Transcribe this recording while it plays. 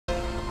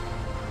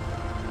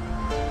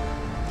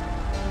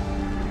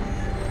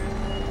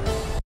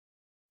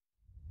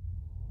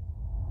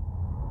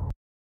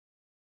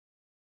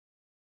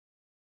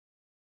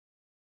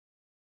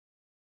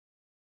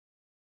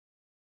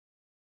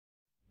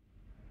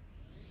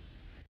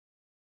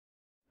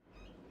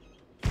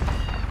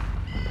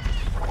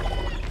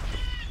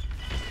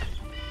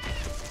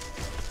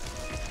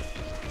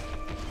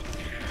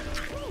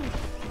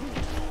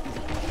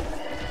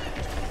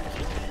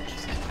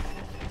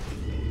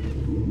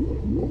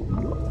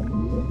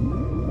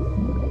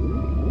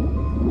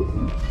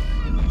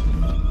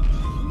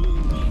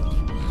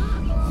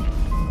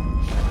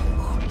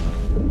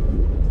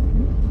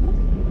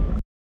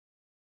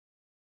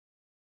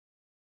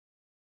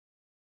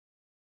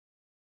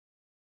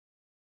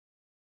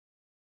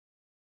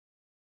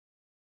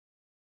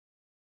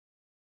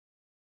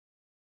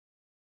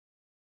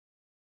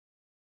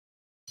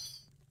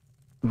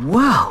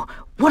Whoa!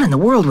 What in the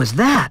world was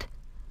that?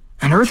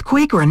 An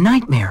earthquake or a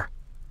nightmare?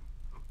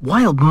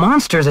 Wild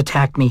monsters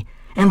attacked me,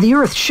 and the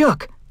earth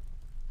shook.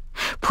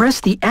 Press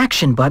the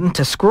Action button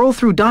to scroll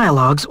through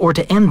dialogues or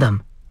to end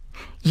them.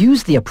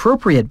 Use the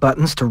appropriate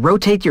buttons to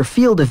rotate your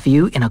field of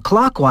view in a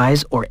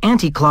clockwise or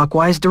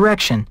anti-clockwise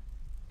direction.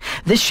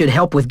 This should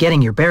help with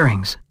getting your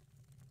bearings.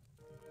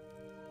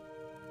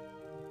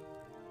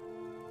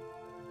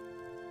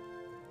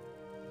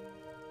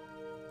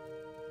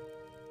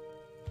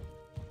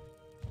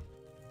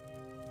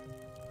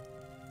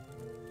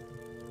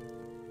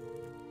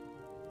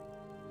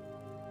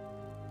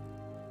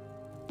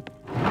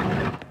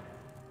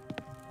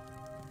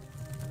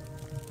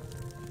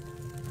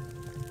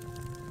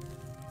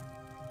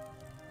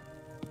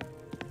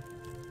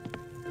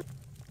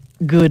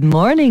 Good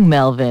morning,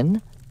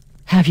 Melvin.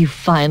 Have you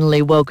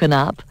finally woken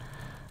up?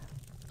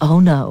 Oh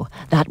no,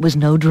 that was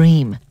no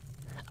dream.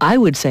 I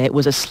would say it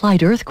was a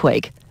slight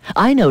earthquake.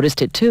 I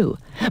noticed it too,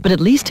 but at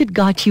least it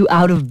got you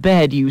out of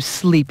bed, you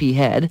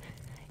sleepyhead.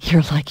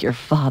 You're like your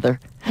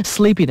father.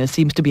 Sleepiness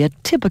seems to be a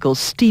typical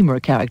steamer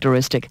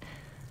characteristic.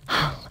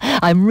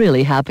 I'm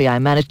really happy I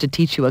managed to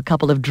teach you a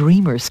couple of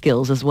dreamer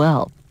skills as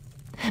well.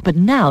 But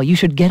now you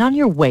should get on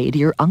your way to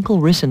your Uncle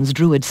Rissen's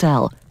druid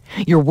cell.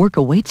 Your work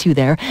awaits you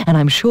there, and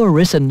I'm sure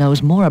Rissen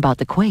knows more about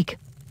the quake.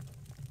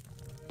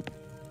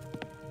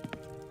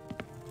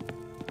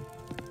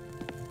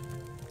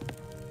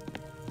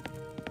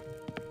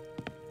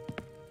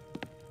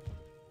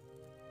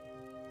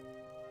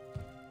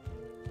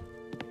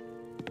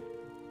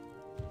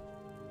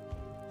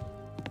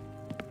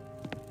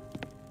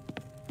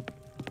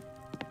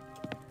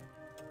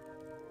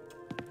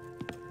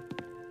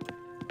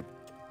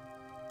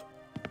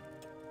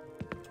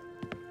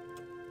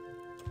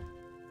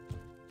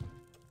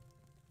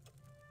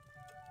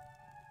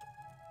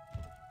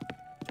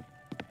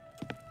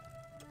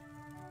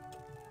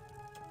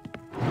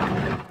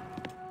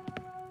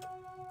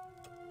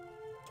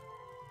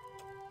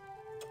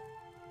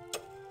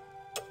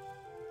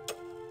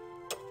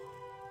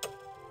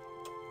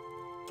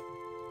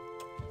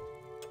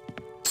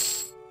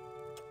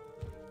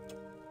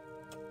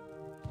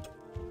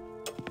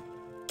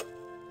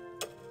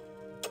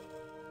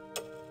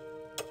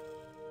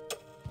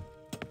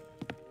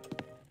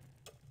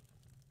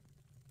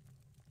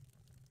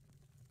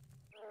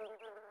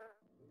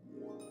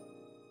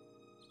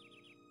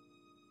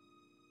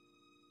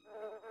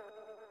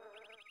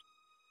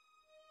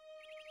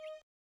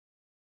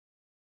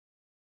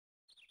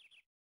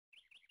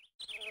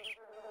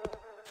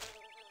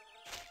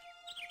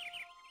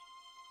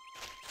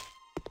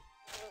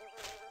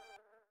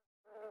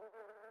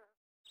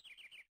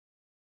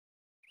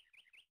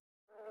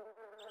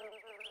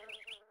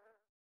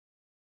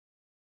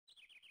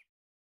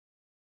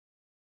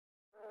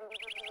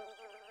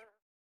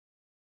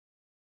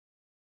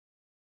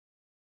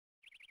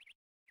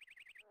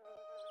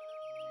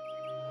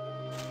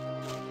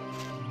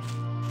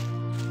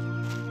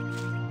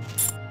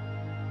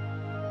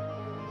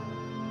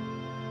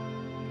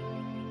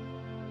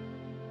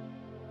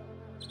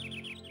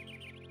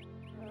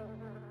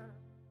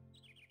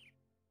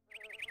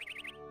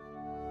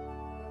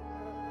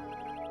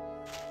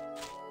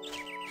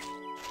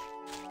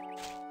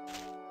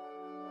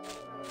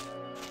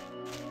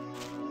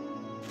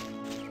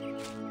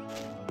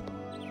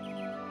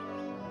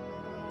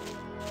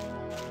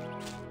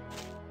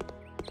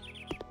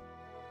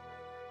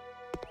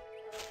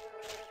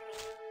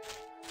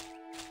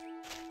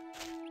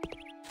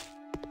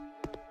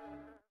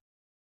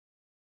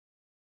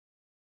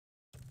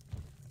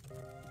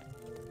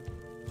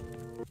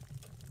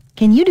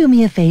 Can you do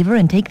me a favor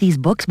and take these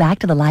books back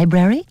to the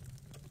library?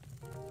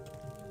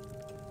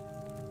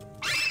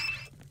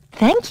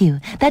 Thank you.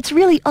 That's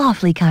really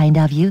awfully kind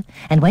of you.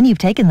 And when you've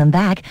taken them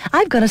back,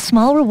 I've got a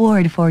small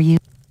reward for you.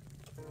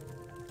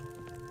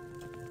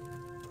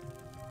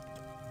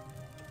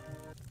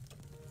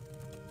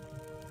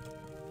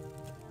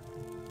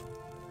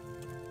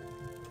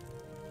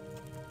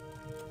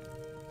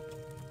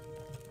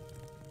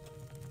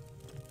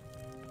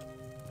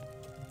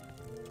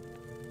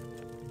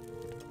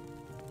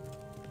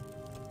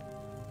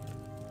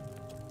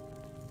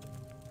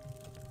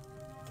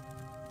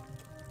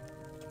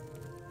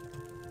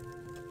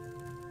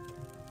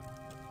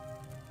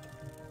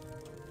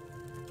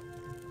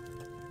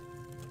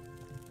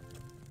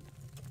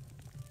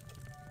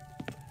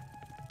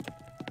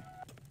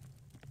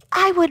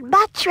 I would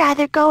much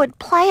rather go and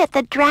play at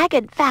the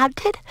Dragon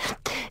Fountain.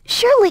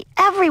 Surely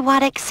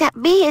everyone except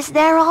me is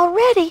there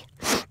already.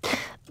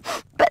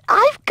 But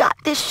I've got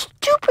this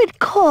stupid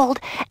cold,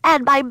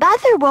 and my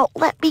mother won't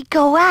let me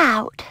go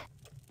out.